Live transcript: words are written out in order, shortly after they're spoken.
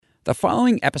The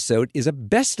following episode is a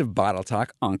Best of Bottle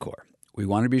Talk encore. We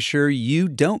want to be sure you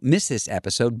don't miss this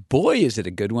episode. Boy, is it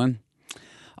a good one.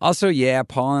 Also, yeah,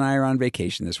 Paul and I are on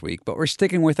vacation this week, but we're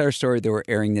sticking with our story that we're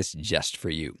airing this just for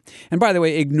you. And by the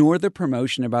way, ignore the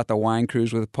promotion about the wine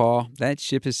cruise with Paul. That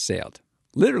ship has sailed.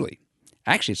 Literally.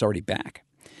 Actually, it's already back.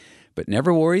 But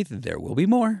never worry, there will be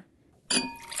more.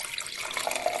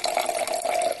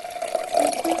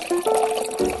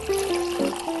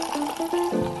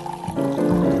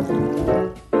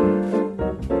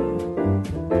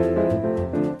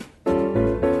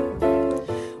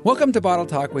 Welcome to Bottle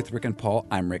Talk with Rick and Paul.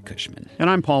 I'm Rick Cushman. And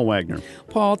I'm Paul Wagner.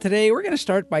 Paul, today we're going to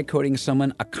start by quoting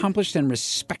someone accomplished and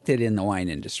respected in the wine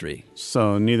industry.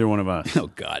 So neither one of us. Oh,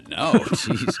 God, no.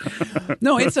 Jeez.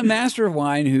 No, it's a master of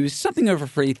wine who's something of a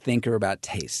free thinker about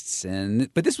tastes.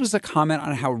 But this was a comment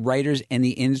on how writers and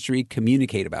the industry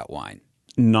communicate about wine.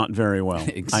 Not very well.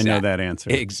 I know that answer.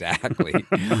 Exactly.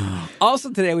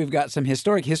 Also today we've got some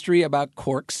historic history about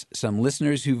corks. Some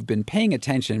listeners who've been paying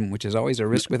attention, which is always a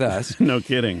risk with us. No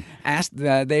kidding.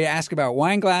 They ask about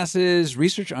wine glasses,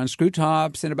 research on screw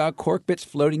tops, and about cork bits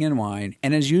floating in wine.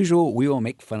 And as usual, we will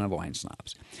make fun of wine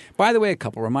snobs. By the way, a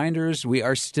couple reminders. We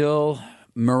are still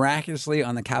miraculously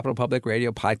on the Capital Public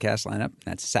Radio podcast lineup.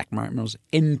 That's Sacramento's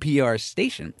NPR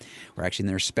station. We're actually in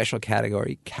their special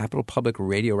category, Capital Public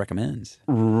Radio Recommends.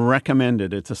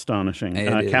 Recommended. It's astonishing.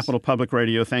 It is. Capital Public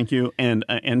Radio, thank you. And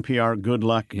NPR, good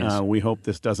luck. Yes. We hope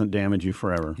this doesn't damage you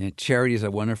forever. Yeah, charity is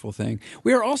a wonderful thing.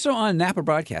 We are also on Napa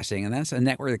Broadcasting, and that's a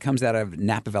network that comes out of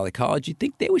Napa Valley College. You'd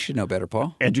think we should know better,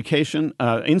 Paul. Education,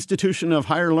 institution of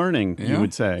higher learning, Yeah, you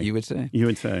would say. You would say. You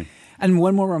would say. And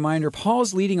one more reminder,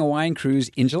 Paul's leading a wine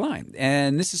cruise in July.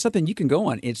 And this is something you can go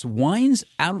on. It's Wines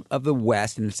Out of the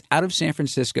West, and it's out of San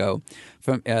Francisco.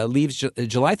 Leaves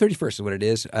July 31st is what it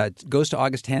is. Goes to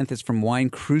August 10th. It's from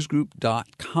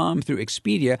winecruisegroup.com through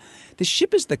Expedia. The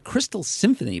ship is the Crystal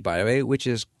Symphony, by the way, which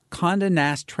is Condé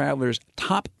Nast Traveler's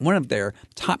one of their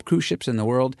top cruise ships in the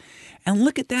world. And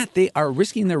look at that. They are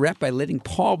risking their rep by letting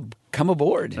Paul come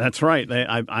aboard. That's right.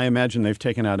 I imagine they've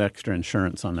taken out extra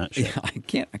insurance on that ship.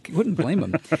 Yeah, I wouldn't blame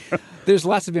them. There's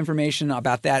lots of information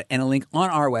about that and a link on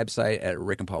our website at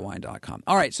rickandpaulwine.com.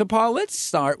 All right, so Paul, let's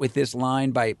start with this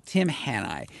line by Tim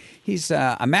Hannay. He's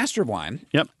a master of wine.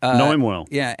 Yep, know him well.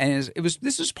 Yeah, and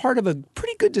this was part of a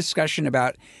pretty good discussion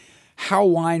about how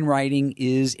wine writing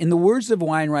is, in the words of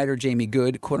wine writer Jamie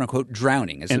Good, quote unquote,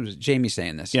 drowning. It was Jamie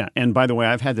saying this. Yeah, and by the way,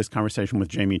 I've had this conversation with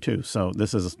Jamie too, so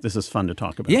this is fun to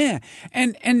talk about. Yeah,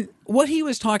 and what he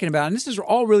was talking about, and this is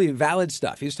all really valid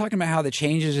stuff. He was talking about how the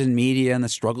changes in media and the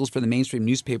struggles for the mainstream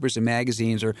newspapers and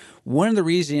magazines are one of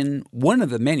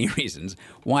the many reasons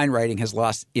wine writing has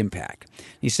lost impact.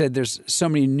 He said there's so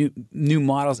many new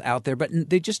models out there, but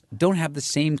they just don't have the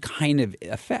same kind of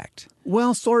effect.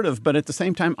 Well, sort of, but at the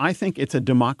same time, I think it's a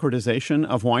democratization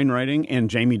of wine writing,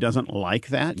 and Jamie doesn't like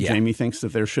that. Yeah. Jamie thinks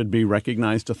that there should be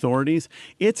recognized authorities.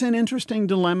 It's an interesting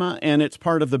dilemma, and it's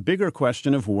part of the bigger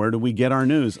question of where do we get our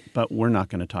news, but we're not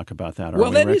going to talk about that,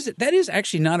 Well, are we, Rick? that is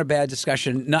actually not a bad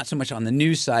discussion, not so much on the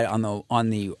news side, on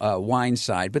the wine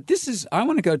side, but I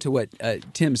want to go to what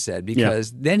Tim said,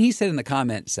 because then he said in the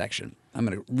comment section, I'm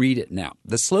going to read it now.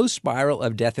 The slow spiral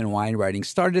of death in wine writing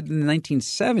started in the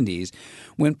 1970s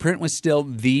when print was still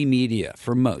the media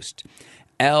for most.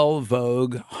 Elle,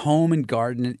 Vogue, Home and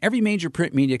Garden, and every major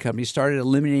print media company started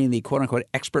eliminating the quote-unquote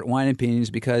expert wine opinions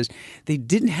because they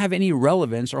didn't have any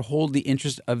relevance or hold the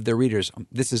interest of their readers.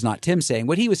 This is not Tim saying.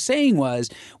 What he was saying was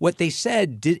what they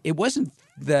said, it wasn't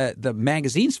the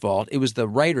magazine's fault. It was the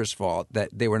writer's fault that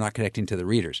they were not connecting to the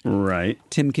readers. Right.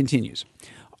 Tim continues.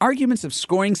 Arguments of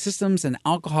scoring systems and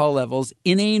alcohol levels,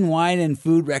 inane wine and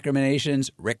food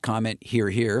recommendations, Rick comment,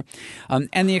 here,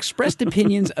 and the expressed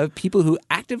opinions of people who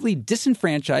actively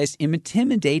disenfranchise,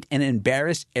 intimidate, and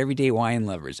embarrass everyday wine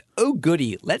lovers. Oh,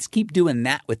 goody. Let's keep doing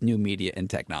that with new media and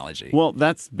technology. Well,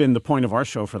 that's been the point of our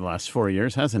show for the last 4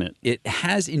 years, hasn't it? It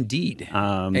has indeed.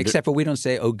 Except for we don't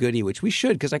say, oh, goody, which we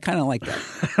should, because I kind of like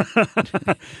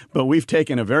that. But we've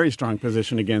taken a very strong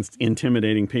position against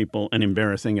intimidating people and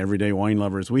embarrassing everyday wine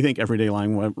lovers. We think everyday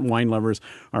wine lovers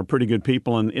are pretty good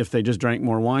people, and if they just drank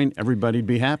more wine, everybody'd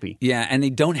be happy. Yeah, and they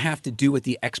don't have to do what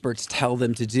the experts tell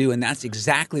them to do, and that's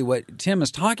exactly what Tim is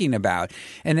talking about.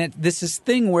 And that this is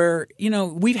thing where,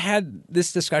 we've had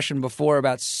this discussion before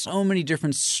about so many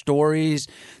different stories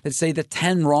that say the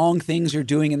 10 wrong things you're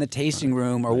doing in the tasting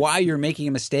room or why you're making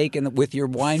a mistake with your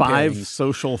wine 5 pairings.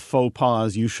 social faux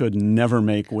pas you should never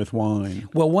make with wine.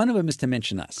 Well, one of them is to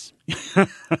mention us.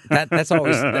 That's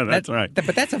always That's right.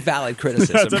 But that's a valid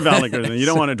criticism. That's a valid criticism. You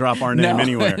don't want to drop our name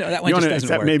anywhere. No, that one you just want to, doesn't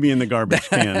except work. maybe in the garbage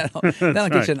can. That'll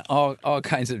get you in all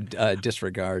kinds of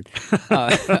disregard.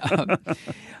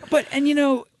 But I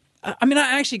mean,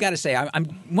 I actually got to say,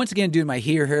 I'm once again doing my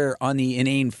here on the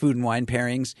inane food and wine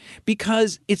pairings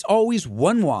because it's always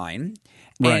one wine.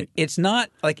 And Right. it's not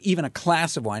like even a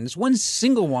class of wine. It's one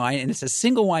single wine, and it's a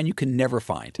single wine you can never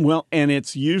find. Well, and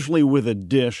it's usually with a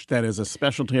dish that is a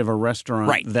specialty of a restaurant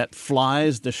Right. that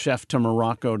flies the chef to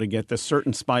Morocco to get this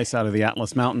certain spice out of the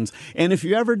Atlas Mountains. And if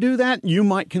you ever do that, you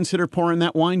might consider pouring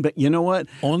that wine. But you know what?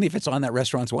 Only if it's on that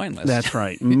restaurant's wine list. That's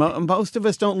right. Most of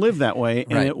us don't live that way,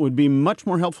 and Right. it would be much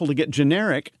more helpful to get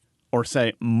generic or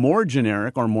say more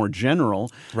generic or more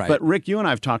general. Right. But Rick, you and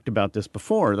I have talked about this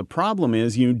before. The problem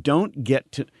is you don't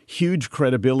get to huge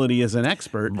credibility as an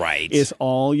expert. Right. Is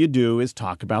all you do is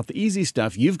talk about the easy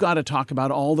stuff. You've got to talk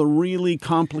about all the really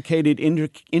complicated,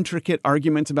 intricate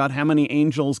arguments about how many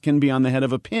angels can be on the head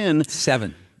of a pin.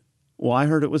 7. Well, I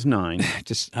heard it was 9.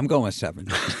 I'm going with 7.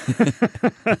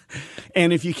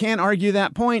 And if you can't argue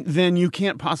that point, then you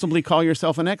can't possibly call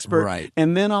yourself an expert. Right.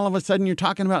 And then all of a sudden you're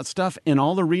talking about stuff and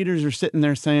all the readers are sitting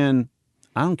there saying,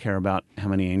 I don't care about how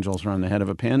many angels are on the head of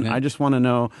a pin. Yeah. I just want to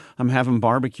know I'm having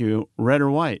barbecue, red or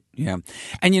white. Yeah.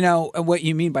 And what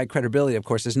you mean by credibility, of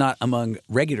course, is not among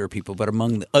regular people, but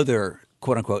among the other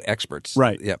quote-unquote experts.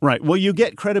 Right, Yep. right. Well, you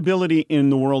get credibility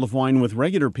in the world of wine with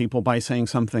regular people by saying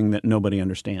something that nobody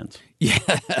understands.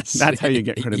 Yes. That's how you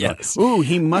get credibility. Yes. Ooh,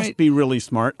 he must Right. be really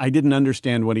smart. I didn't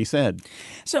understand what he said.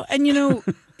 So, and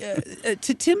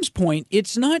to Tim's point,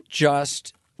 it's not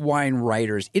just wine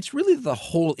writers. It's really the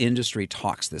whole industry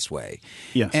talks this way.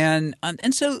 Yes. And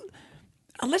so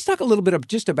let's talk a little bit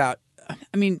about,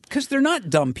 because they're not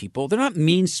dumb people. They're not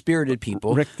mean-spirited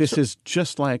people. Rick, this is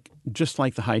just like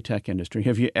the high-tech industry.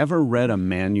 Have you ever read a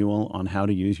manual on how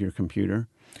to use your computer?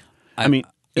 Yeah,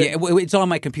 it's on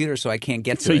my computer, so I can't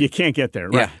get to So it. you can't get there,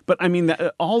 right? Yeah. But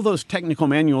all those technical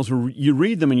manuals, you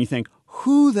read them and you think,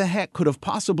 who the heck could have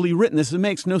possibly written this? It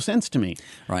makes no sense to me.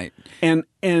 Right. And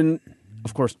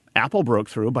of course, Apple broke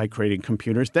through by creating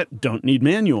computers that don't need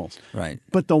manuals. Right.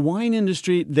 But the wine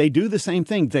industry, they do the same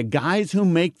thing. The guys who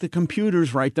make the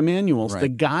computers write the manuals. Right. The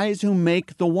guys who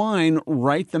make the wine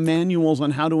write the manuals on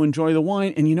how to enjoy the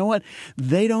wine. And you know what?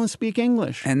 They don't speak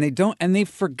English. And they've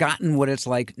forgotten what it's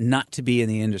like not to be in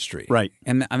the industry. Right.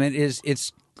 And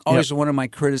it's always one of my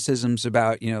criticisms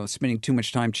about, spending too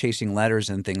much time chasing letters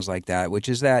and things like that, which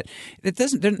is that it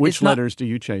doesn't. Which letters do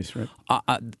you chase, Rick?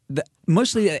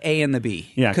 Mostly the A and the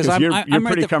B. Yeah, because you're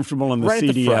pretty comfortable in the right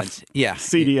at the CDF. front. Yeah.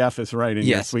 CDF is right in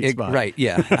your sweet spot. Right,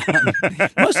 yeah.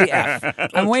 Mostly F.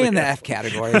 I'm way in the F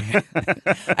category.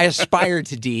 I aspire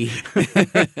to D.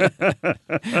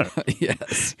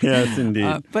 Yes. Yes,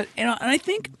 indeed. But, and I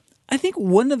think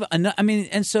one of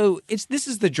and so this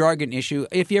is the jargon issue.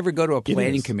 If you ever go to a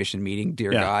planning commission meeting,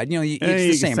 dear God, it's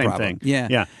the same problem. Thing. Yeah.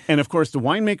 Yeah. And of course, the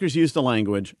winemakers use the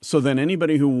language, so then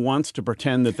anybody who wants to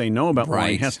pretend that they know about wine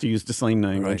Right. has to use the same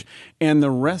language. Right. And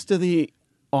the rest of the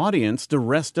audience, the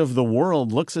rest of the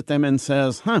world looks at them and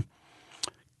says,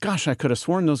 gosh, I could have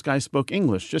sworn those guys spoke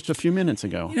English just a few minutes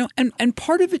ago. And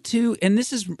part of it too, and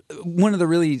this is one of the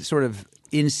really sort of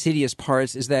insidious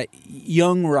parts, is that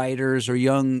young writers or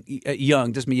young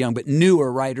doesn't mean young, but newer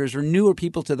writers or newer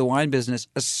people to the wine business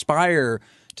aspire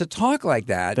to talk like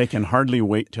that. They can hardly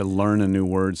wait to learn a new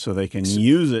word so they can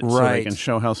use it so they Right. can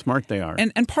show how smart they are.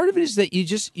 And part of it is that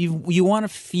you want to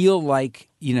feel like,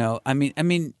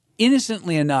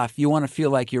 innocently enough, you want to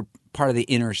feel like you're part of the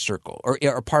inner circle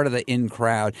or part of the in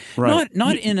crowd. Right.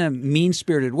 Not in a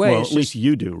mean-spirited way. Well, It's at least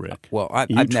you do, Rick. Well, I've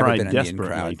You never tried been in the in desperately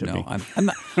crowd. to No, be. I'm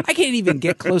not. I can't even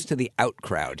get close to the out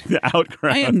crowd. The out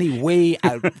crowd. I am the way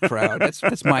out crowd.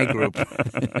 That's my group.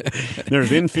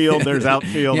 There's infield, there's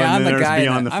outfield, Yeah, and I'm then the there's guy.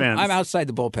 beyond the I'm fence. outside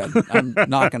the bullpen. I'm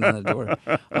knocking on the door.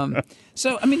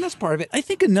 So that's part of it. I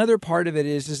think another part of it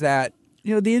is that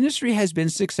the industry has been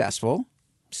successful,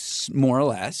 more or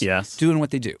less. Yes. Doing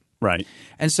what they do. Right.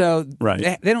 And so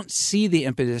Right. they don't see the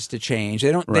impetus to change.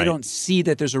 They don't. Right. They don't see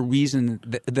that there's a reason.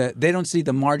 They don't see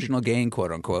the marginal gain,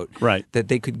 quote unquote. Right. That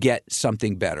they could get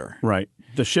something better. Right.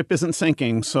 The ship isn't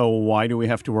sinking, so why do we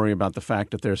have to worry about the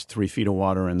fact that there's 3 feet of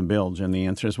water in the bilge? And the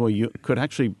answer is, well, you could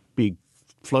actually be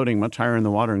floating much higher in the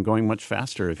water and going much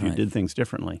faster if you did things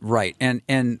differently. Right.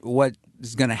 And what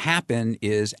is going to happen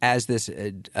is as this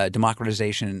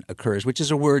democratization occurs, which is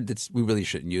a word that we really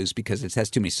shouldn't use because it has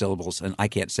too many syllables and I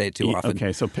can't say it too often.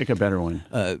 Okay, so pick a better one.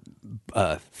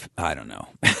 I don't know.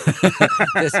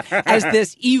 as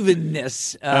this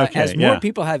evenness, as more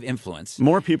people have influence.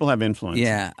 More people have influence.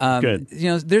 Yeah. Good.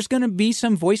 There's going to be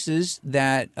some voices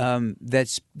that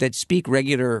speak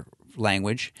regular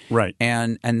language, Right.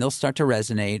 And they'll start to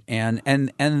resonate, and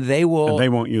they will. And they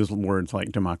won't use words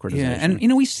like democratization. Yeah,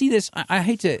 and we see this. I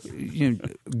hate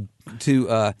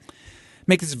to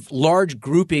make this large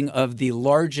grouping of the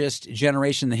largest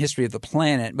generation in the history of the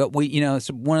planet, but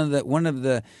it's one of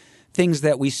the things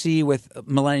that we see with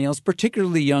millennials,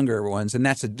 particularly younger ones, and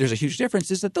there's a huge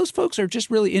difference, is that those folks are just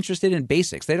really interested in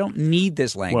basics. They don't need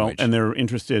this language. Well, and they're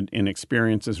interested in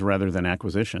experiences rather than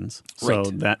acquisitions. So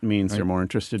that means they're more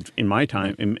interested, in my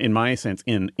time, in my sense,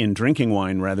 in drinking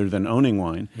wine rather than owning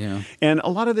wine. Yeah. And a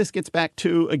lot of this gets back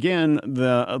to, again,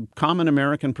 the common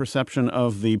American perception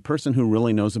of the person who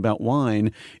really knows about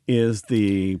wine is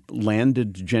the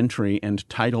landed gentry and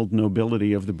titled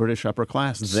nobility of the British upper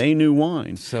class. They knew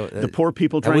wine. So the poor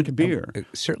people drank beer. It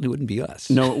certainly wouldn't be us.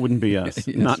 No, it wouldn't be us.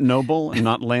 Yes. Not noble, and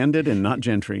not landed, and not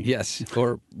gentry. Yes,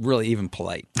 or really even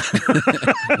polite.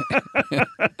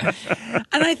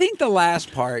 And I think the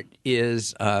last part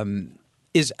is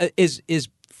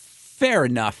fair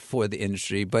enough for the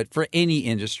industry, but for any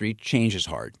industry, change is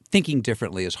hard. Thinking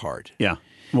differently is hard. Yeah.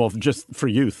 Well, just for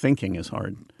you, thinking is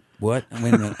hard. What?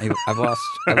 Wait a minute. I've lost.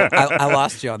 I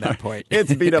lost you on that point.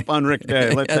 It's Beat Up on Rick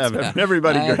Day. Let's have it.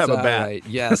 Everybody grab a bat. Right.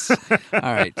 Yes. All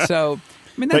right. So,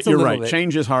 that's but you're right. Bit.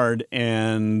 Change is hard,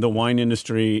 and the wine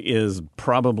industry is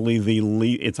probably the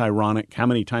least. It's ironic. How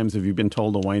many times have you been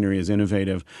told a winery is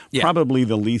innovative? Yeah. Probably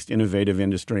the least innovative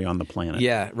industry on the planet.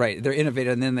 Yeah, right. They're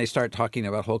innovative, and then they start talking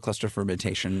about whole cluster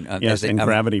fermentation. And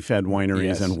gravity-fed wineries,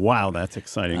 yes. And wow, that's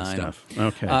exciting stuff.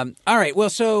 Okay. All right. Well,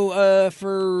 so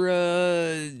for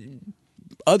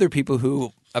other people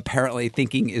who apparently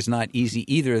thinking is not easy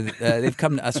either, they've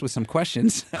come to us with some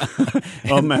questions.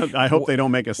 Well, I hope they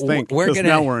don't make us think, because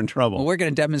now we're in trouble. Well, we're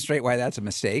going to demonstrate why that's a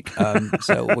mistake.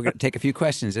 So we're going to take a few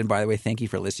questions. And by the way, thank you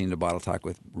for listening to Bottle Talk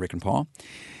with Rick and Paul.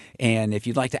 And if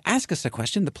you'd like to ask us a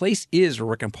question, the place is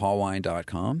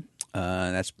rickandpaulwine.com.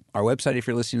 That's our website if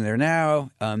you're listening there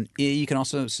now. You can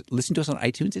also listen to us on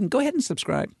iTunes, and go ahead and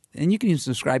subscribe. And you can even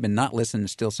subscribe and not listen. It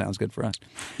still sounds good for us.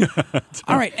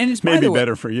 All right. And it's maybe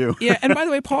better for you. Yeah. And by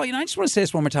the way, Paul, I just want to say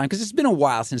this one more time, because it's been a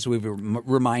while since we've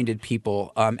reminded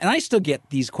people. And I still get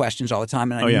these questions all the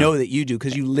time, and I know that you do,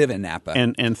 because you live in Napa.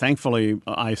 And thankfully,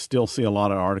 I still see a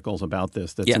lot of articles about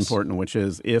this that's important, which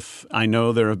is, if I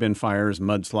know there have been fires,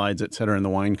 mudslides, et cetera, in the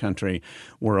wine country,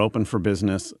 we're open for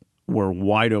business. We're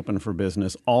wide open for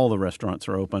business. All the restaurants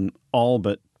are open, all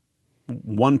but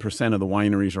 1% of the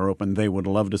wineries are open. They would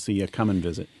love to see you come and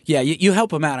visit. Yeah, you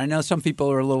help them out. I know some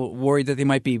people are a little worried that they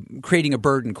might be creating a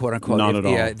burden, quote unquote. Not at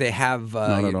all. Yeah, they have.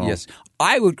 Not at all. Yes,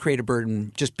 I would create a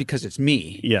burden just because it's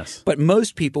me. Yes, but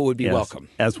most people would be welcome.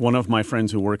 As one of my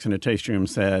friends who works in a tasting room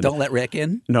said, "Don't let Rick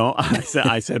in." No,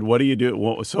 I said, "What do you do?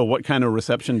 Well, so what kind of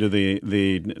reception do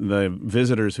the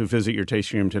visitors who visit your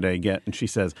tasting room today get?" And she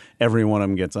says, "Every one of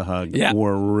them gets a hug. Yeah.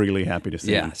 We're really happy to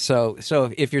see them." So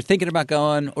if you're thinking about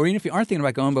going, or even if you aren't thinking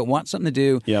about going, but want something to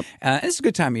do, it's a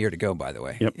good time of year to go. By the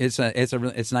way, it's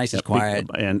nice, it's quiet,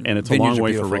 and it's a long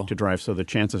way for Rick to drive. So the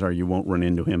chances are you won't run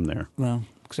into him there. Well,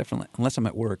 except for unless I'm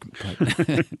at work.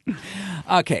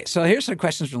 Okay, so here's some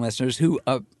questions from listeners who,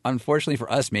 unfortunately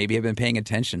for us, maybe have been paying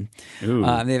attention.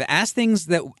 They've asked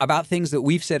about things that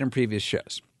we've said in previous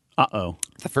shows. Uh-oh.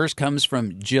 The first comes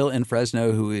from Jill in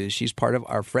Fresno, she's part of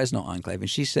our Fresno Enclave, and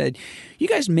she said, "You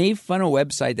guys made fun of a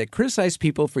website that criticized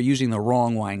people for using the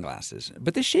wrong wine glasses,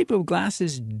 but the shape of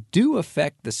glasses do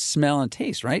affect the smell and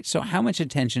taste, right? So how much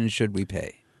attention should we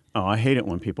pay?" Oh, I hate it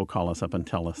when people call us up and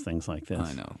tell us things like this.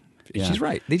 I know. Yeah. She's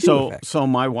right. They do affect. So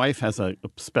my wife has a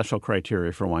special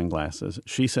criteria for wine glasses.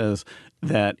 She says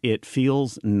that it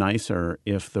feels nicer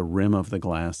if the rim of the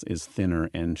glass is thinner,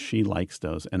 and she likes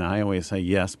those. And I always say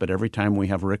yes, but every time we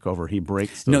have Rick over, he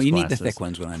breaks those No, you glasses. need the thick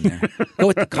ones when I'm there. Go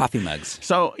with the coffee mugs.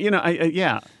 So,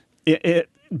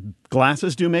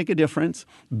 glasses do make a difference.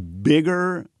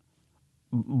 Bigger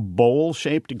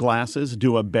bowl-shaped glasses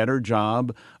do a better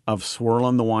job of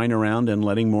swirling the wine around and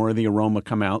letting more of the aroma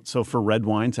come out. So for red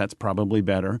wines, that's probably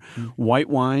better. White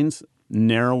wines,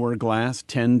 narrower glass,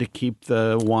 tend to keep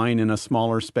the wine in a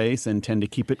smaller space and tend to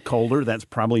keep it colder. That's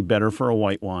probably better for a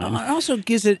white wine. It also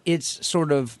gives it its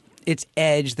sort of its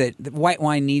edge that the white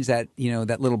wine needs, that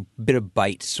that little bit of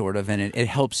bite sort of, and it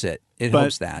helps it. It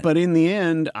helps that. But in the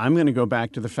end, I'm going to go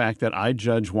back to the fact that I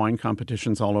judge wine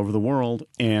competitions all over the world,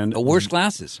 and the worst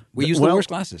glasses. We use the worst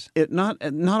glasses. Not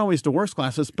always the worst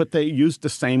glasses, but they use the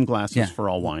same glasses for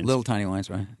all wines. Little tiny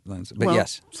wines, right? But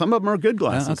yes, some of them are good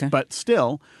glasses, but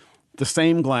still the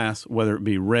same glass, whether it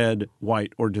be red,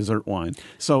 white, or dessert wine.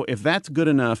 So if that's good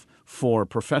enough for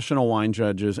professional wine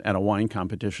judges at a wine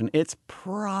competition, it's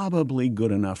probably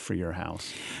good enough for your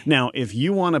house. Now, if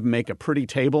you want to make a pretty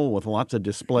table with lots of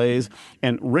displays,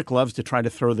 and Rick loves to try to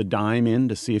throw the dime in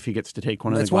to see if he gets to take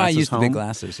one of the glasses home. That's why I use the big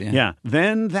glasses, yeah. Yeah,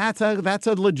 then that's a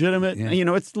legitimate,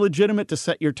 it's legitimate to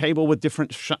set your table with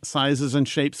different sizes and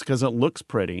shapes because it looks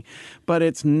pretty, but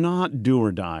it's not do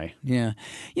or die. Yeah.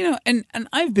 And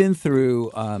I've been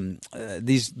through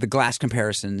the glass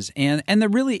comparisons, and there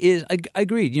really is, I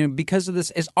agreed, because of this,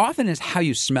 as often as how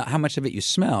you smell, how much of it you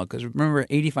smell, because remember,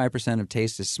 85% of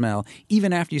taste is smell.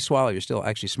 Even after you swallow, you're still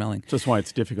actually smelling. That's why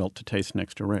it's difficult to taste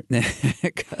next to Rick.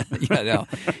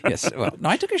 Yes. Well, no,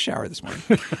 I took a shower this morning.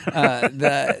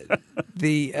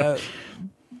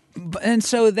 And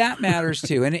so that matters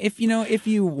too. And if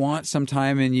you want some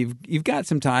time and you've got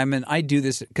some time, and I do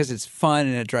this because it's fun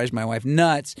and it drives my wife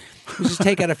nuts, we just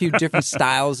take out a few different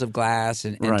styles of glass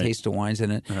and taste the wines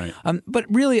in it. Right. But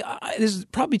really, there's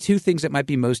probably two things that might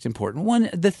be most important. One,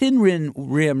 the thin rim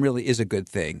really is a good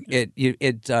thing.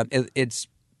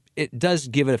 It does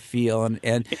give it a feel,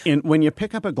 and when you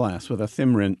pick up a glass with a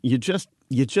thin rim, you just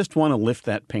want to lift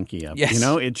that pinky up. Yes.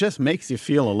 It just makes you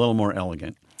feel a little more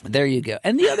elegant. There you go.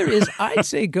 And the other is, I'd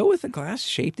say go with a glass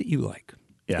shape that you like.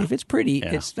 Yeah. If it's pretty,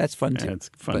 that's fun too. Yeah, it's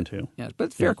fun too. Yeah,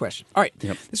 but fair question. All right.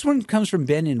 Yep. This one comes from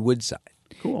Ben in Woodside.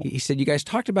 Cool. He said, you guys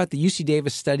talked about the UC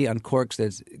Davis study on corks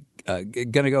that's going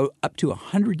to go up to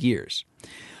 100 years.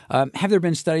 Have there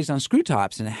been studies on screw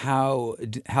tops and how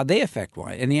they affect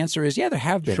wine? And the answer is, yeah, there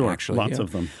have been, actually. Lots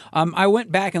of them. I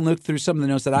went back and looked through some of the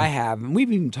notes that I have, and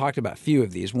we've even talked about a few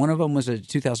of these. One of them was a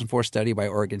 2004 study by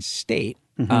Oregon State.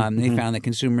 They found that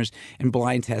consumers in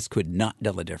blind tests could not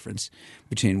tell the difference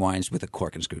between wines with a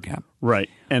cork and screw cap.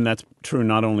 Right. And that's true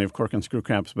not only of cork and screw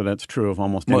caps, but that's true of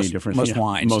almost any different most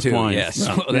wines. Most too, wines. Yes.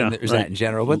 Well, then there's that in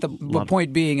general. But the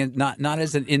point being, not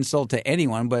as an insult to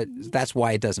anyone, but that's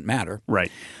why it doesn't matter.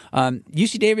 Right.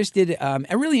 UC Davis did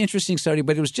a really interesting study,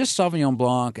 but it was just Sauvignon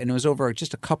Blanc, and it was over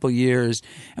just a couple years.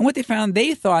 And what they found,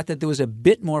 they thought that there was a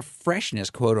bit more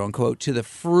freshness, quote unquote, to the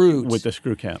fruit with the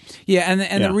screw caps. Yeah,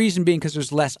 and the reason being because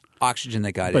there's less oxygen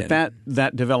that got in. But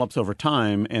that develops over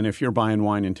time, and if you're buying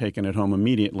wine and taking it home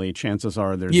immediately, chances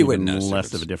are there's even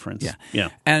less of a difference. Yeah.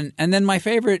 And then my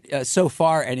favorite so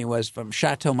far, anyway, was from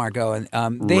Chateau Margaux,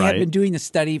 and they had been doing the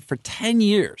study for 10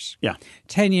 years. Yeah,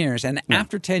 10 years, and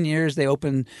after 10 years, they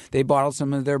bottled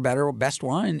some of their best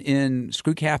wine in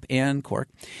screw cap and cork,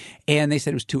 and they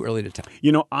said it was too early to tell.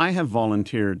 I have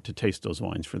volunteered to taste those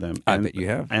wines for them. I bet you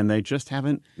have, and they just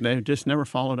haven't. They've just never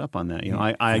followed up on that.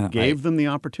 I gave them the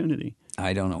opportunity.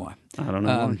 I don't know why. I don't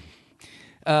know why.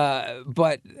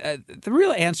 But the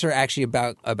real answer actually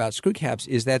about screw caps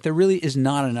is that there really is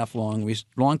not enough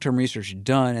long-term research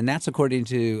done, and that's according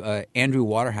to Andrew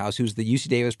Waterhouse, who's the UC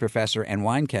Davis professor and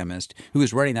wine chemist who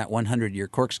is running that 100-year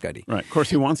cork study. Right. Of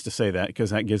course, he wants to say that because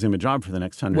that gives him a job for the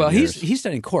next 100 years. Well, he's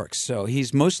studying corks, so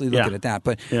he's mostly looking at that.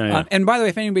 But and by the way,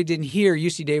 if anybody didn't hear,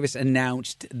 UC Davis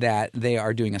announced that they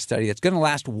are doing a study that's going to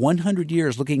last 100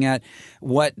 years looking at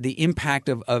what the impact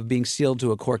of being sealed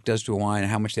to a cork does to a wine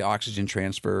and how much the oxygen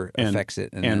transfer affects it.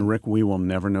 And Rick, we will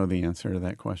never know the answer to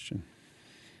that question.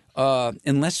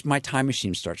 Unless my time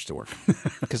machine starts to work.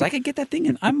 Because I could get that thing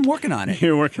in. I'm working on it.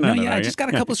 You're working on it, I just got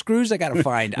a couple screws I got to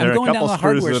find. I'm going down the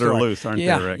hardware store. There are a couple screws that are loose, aren't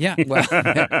there, Rick? Yeah, well,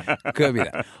 could be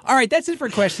that. All right, that's it for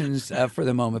questions for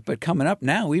the moment. But coming up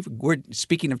now, we're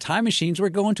speaking of time machines, we're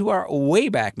going to our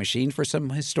Wayback Machine for some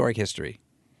historic history.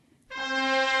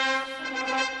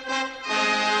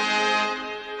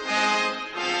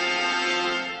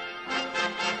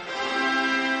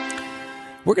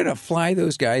 We're going to fly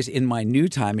those guys in my new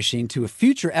time machine to a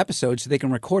future episode so they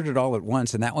can record it all at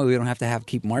once, and that way we don't have to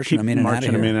keep marching them in and out of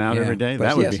here. Marching them in and out every day.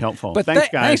 That would be helpful. But thanks,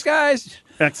 guys. Thanks, guys.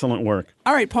 Excellent work.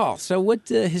 All right, Paul. So what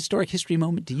historic history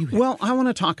moment do you have? Well, I want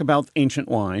to talk about ancient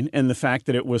wine and the fact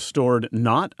that it was stored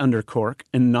not under cork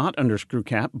and not under screw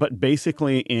cap, but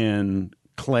basically in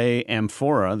clay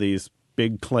amphora, these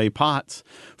big clay pots,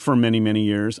 for many, many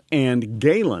years. And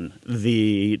Galen,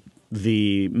 the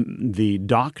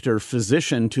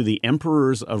physician to the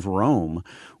emperors of Rome,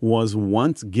 was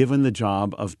once given the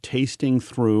job of tasting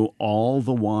through all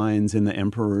the wines in the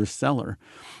emperor's cellar.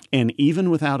 And even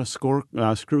without a screw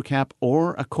cap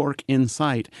or a cork in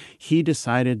sight, he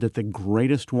decided that the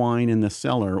greatest wine in the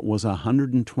cellar was a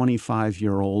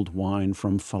 125-year-old wine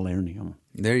from Falernium.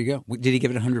 There you go. Did he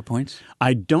give it 100 points?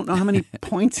 I don't know how many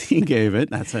points he gave it.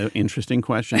 That's an interesting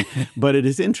question. But it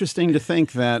is interesting to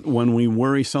think that when we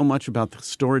worry so much about the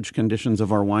storage conditions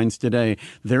of our wines today,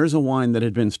 there's a wine that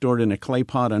had been stored in a clay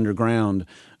pot underground,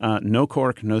 no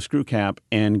cork, no screw cap,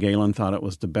 and Galen thought it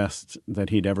was the best that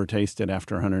he'd ever tasted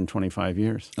after 125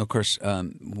 years. Of course,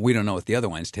 we don't know what the other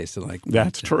wines tasted like.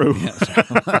 That's true. Yeah, so.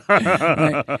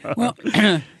 Right. Well,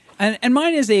 and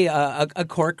mine is a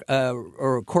cork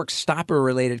or cork stopper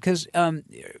related because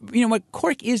what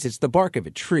cork is? It's the bark of a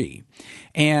tree,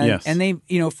 and they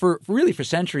for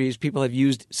centuries people have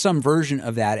used some version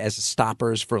of that as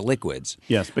stoppers for liquids.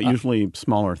 Yes, but usually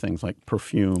smaller things like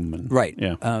perfume. And, right.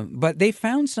 Yeah. But they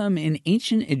found some in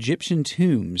ancient Egyptian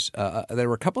tombs that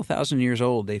were a couple thousand years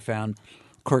old. They found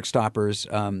cork stoppers.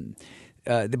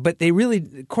 But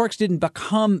corks didn't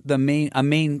become a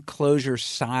main closure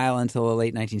style until the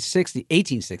late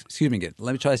 1860s. Excuse me.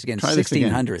 Let me try this again.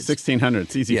 1600s.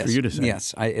 1600s. Easy for you to say.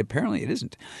 Yes. Apparently it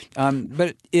isn't.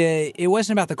 But it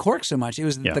wasn't about the cork so much. It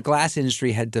was the glass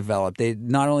industry had developed.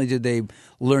 Not only did they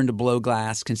learn to blow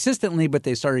glass consistently, but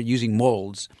they started using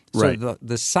molds. So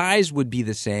the size would be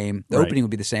the same. The opening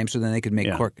would be the same. So then they could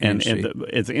make cork industry. And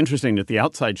it's interesting that the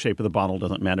outside shape of the bottle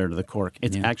doesn't matter to the cork.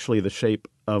 It's actually the shape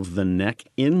of the neck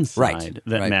inside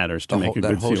that matters to make a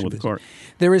good seal with the cork.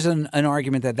 There is an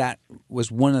argument that was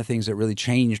one of the things that really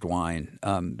changed wine.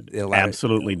 It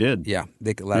absolutely did. Yeah,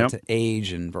 they allowed it to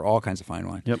age and for all kinds of fine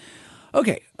wine. Yep.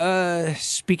 Okay,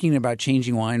 speaking about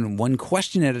changing wine, one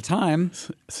question at a time.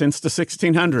 Since the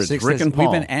 1600s, Rick and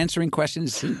Paul. We've been answering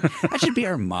questions. That should be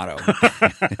our motto.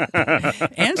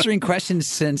 Answering questions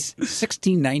since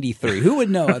 1693. Who would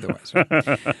know otherwise?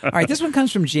 All right, this one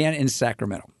comes from Jan in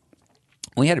Sacramento.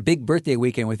 We had a big birthday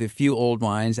weekend with a few old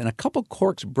wines, and a couple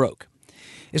corks broke.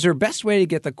 Is there a best way to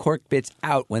get the cork bits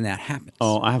out when that happens?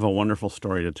 Oh, I have a wonderful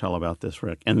story to tell about this,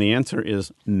 Rick. And the answer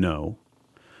is no.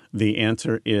 The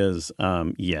answer is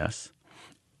yes.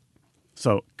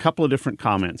 So a couple of different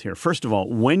comments here. First of all,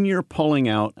 when you're pulling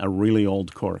out a really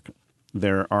old cork,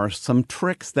 there are some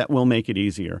tricks that will make it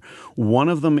easier. One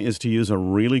of them is to use a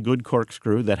really good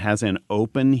corkscrew that has an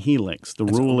open helix. The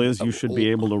rule is you should be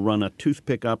able to run a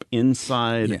toothpick up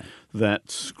inside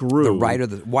that screw.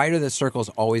 The wider the circle is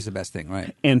always the best thing,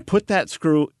 right? And put that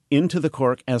screw into the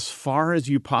cork as far as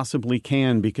you possibly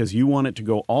can because you want it to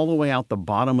go all the way out the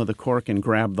bottom of the cork and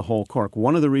grab the whole cork.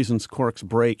 One of the reasons corks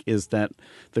break is that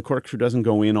the corkscrew doesn't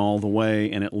go in all the way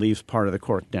and it leaves part of the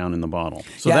cork down in the bottle.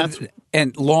 So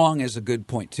and long is a good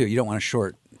point too. You don't want a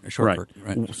short cork.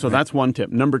 Right. So that's one tip.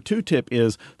 Number two tip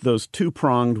is those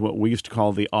two-pronged, what we used to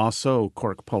call the Asso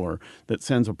cork puller that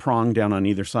sends a prong down on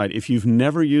either side. If you've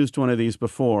never used one of these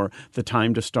before, the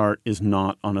time to start is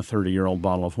not on a 30-year-old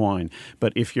bottle of wine.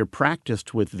 But if you're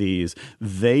practiced with these,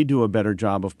 they do a better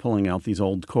job of pulling out these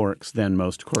old corks than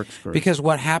most corkscrews. Because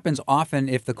what happens often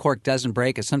if the cork doesn't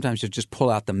break is sometimes you just pull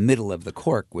out the middle of the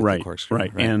cork with the corkscrew.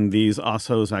 Right. And these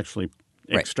Assos actually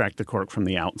extract the cork from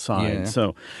the outside. Yeah.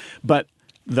 So, but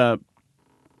the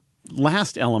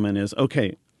last element is,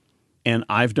 okay, and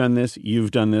I've done this,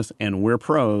 you've done this, and we're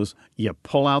pros. You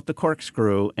pull out the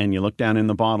corkscrew and you look down in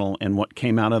the bottle, and what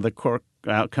came out of the cork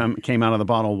came out of the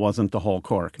bottle wasn't the whole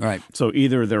cork. Right. So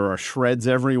either there are shreds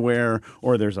everywhere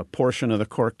or there's a portion of the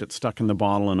cork that's stuck in the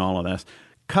bottle and all of this.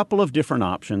 Couple of different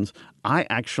options.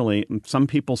 Some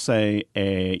people say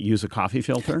use a coffee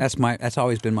filter. That's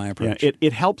always been my approach. Yeah,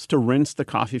 it helps to rinse the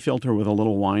coffee filter with a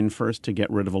little wine first to get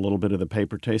rid of a little bit of the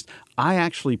paper taste. I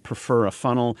actually prefer a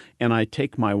funnel, and I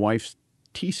take my wife's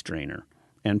tea strainer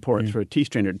and pour it through a tea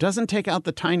strainer. It doesn't take out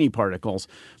the tiny particles,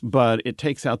 but it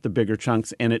takes out the bigger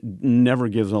chunks, and it never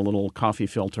gives a little coffee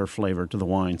filter flavor to the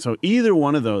wine. So either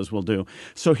one of those will do.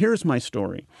 So here's my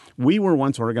story. We were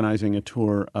once organizing a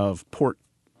tour of port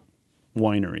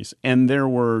wineries, and there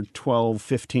were 12,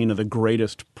 15 of the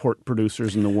greatest port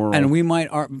producers in the world. And we might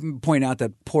point out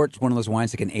that port's one of those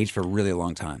wines that can age for a really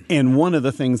long time. And one of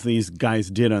the things these guys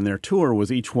did on their tour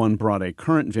was each one brought a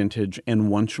current vintage,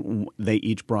 and they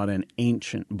each brought an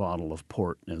ancient bottle of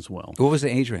port as well. What was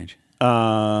the age range?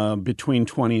 Between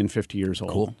 20 and 50 years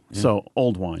old. Cool. Yeah. So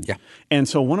old wine. Yeah. And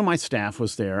so one of my staff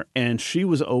was there, and she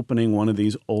was opening one of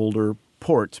these older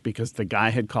ports because the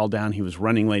guy had called down. He was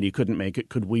running late. He couldn't make it.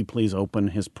 Could we please open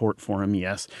his port for him?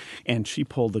 Yes. And she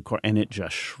pulled the cork, and it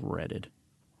just shredded.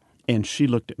 And she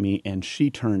looked at me, and she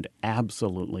turned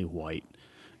absolutely white.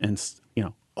 And,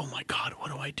 oh, my God,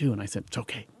 what do I do? And I said, it's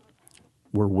okay.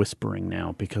 We're whispering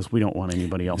now because we don't want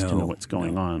anybody else to know what's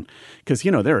going on. Because,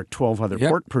 there are 12 other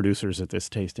port producers at this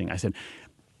tasting. I said,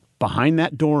 behind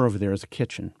that door over there is a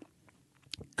kitchen.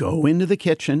 Go into the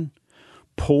kitchen,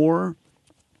 pour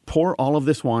all of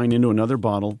this wine into another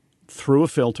bottle, through a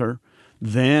filter,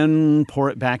 then pour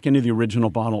it back into the original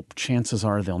bottle. Chances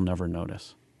are they'll never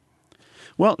notice.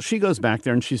 Well, she goes back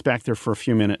there, and she's back there for a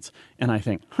few minutes, and I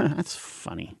think, that's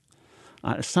funny.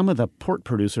 Some of the port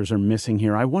producers are missing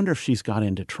here. I wonder if she's got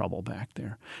into trouble back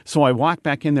there. So I walked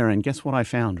back in there, and guess what I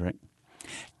found, Rick?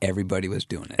 Everybody was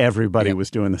doing it. Everybody was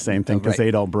doing the same thing because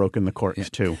they'd all broken the corks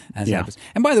too.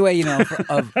 And by the way,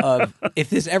 if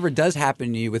this ever does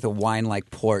happen to you with a wine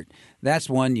like port, that's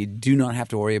one you do not have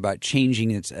to worry about changing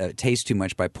its taste too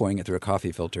much by pouring it through a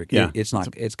coffee filter. It's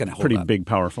going to hold pretty up. big,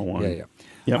 powerful wine. Yeah.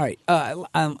 Yep. All right.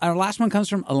 Our last one comes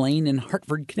from Elaine in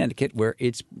Hartford, Connecticut, where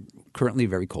it's currently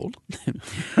very cold.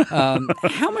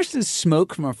 How much does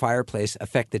smoke from a fireplace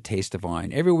affect the taste of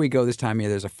wine? Everywhere we go this time of year,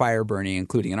 there's a fire burning,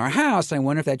 including in our house. I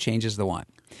wonder if that changes the wine.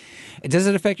 Does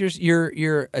it affect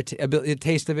your ability, the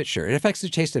taste of it? Sure. It affects the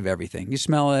taste of everything. You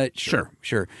smell it. Sure.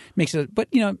 Makes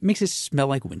it smell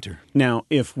like winter. Now,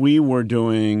 if we were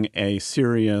doing a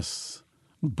serious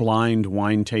blind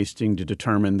wine tasting to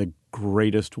determine the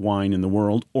greatest wine in the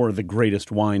world or the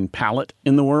greatest wine palette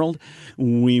in the world,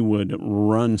 we would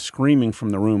run screaming from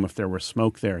the room if there were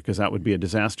smoke there, because that would be a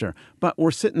disaster. But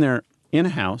we're sitting there in a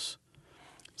house.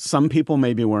 Some people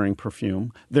may be wearing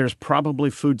perfume. There's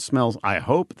probably food smells. I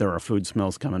hope there are food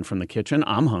smells coming from the kitchen.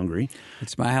 I'm hungry.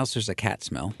 It's my house. There's a cat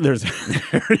smell. There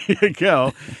you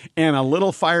go. And a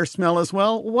little fire smell as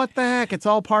well. What the heck? It's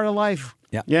all part of life.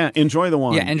 Yeah, enjoy the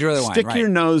wine. Yeah, enjoy the wine. Stick your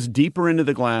nose deeper into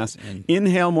the glass,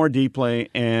 inhale more deeply,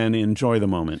 and enjoy the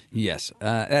moment. Yes,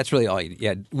 that's really all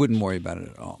you wouldn't worry about it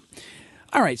at all.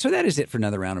 All right, so that is it for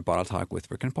another round of Bottle Talk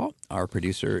with Rick and Paul. Our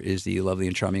producer is the lovely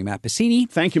and charming Matt Pacini.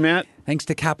 Thank you, Matt. Thanks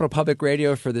to Capital Public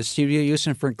Radio for the studio use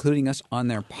and for including us on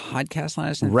their podcast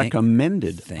list.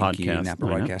 Recommended podcast. Thank you, Napa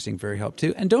Broadcasting, for your help,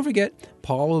 too. And don't forget,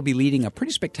 Paul will be leading a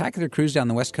pretty spectacular cruise down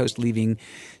the West Coast, leaving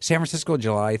San Francisco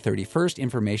July 31st.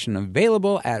 Information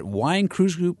available at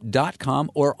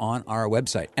winecruisegroup.com or on our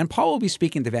website. And Paul will be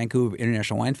speaking at the Vancouver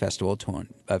International Wine Festival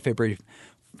February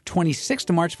 26th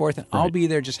to March 4th, and I'll be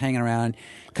there just hanging around.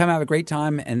 Come have a great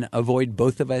time and avoid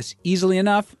both of us easily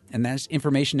enough, and that's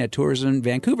information at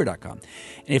tourismvancouver.com.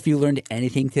 And if you learned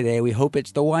anything today, we hope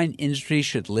it's the wine industry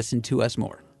should listen to us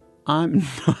more. I'm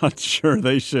not sure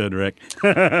they should, Rick.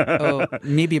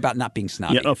 Maybe about not being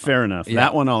snobby. Yeah, fair enough. Yeah.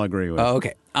 That one I'll agree with.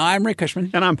 Okay. I'm Rick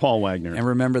Cushman. And I'm Paul Wagner. And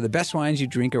remember, the best wines you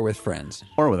drink are with friends.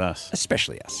 Or with us.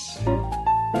 Especially us.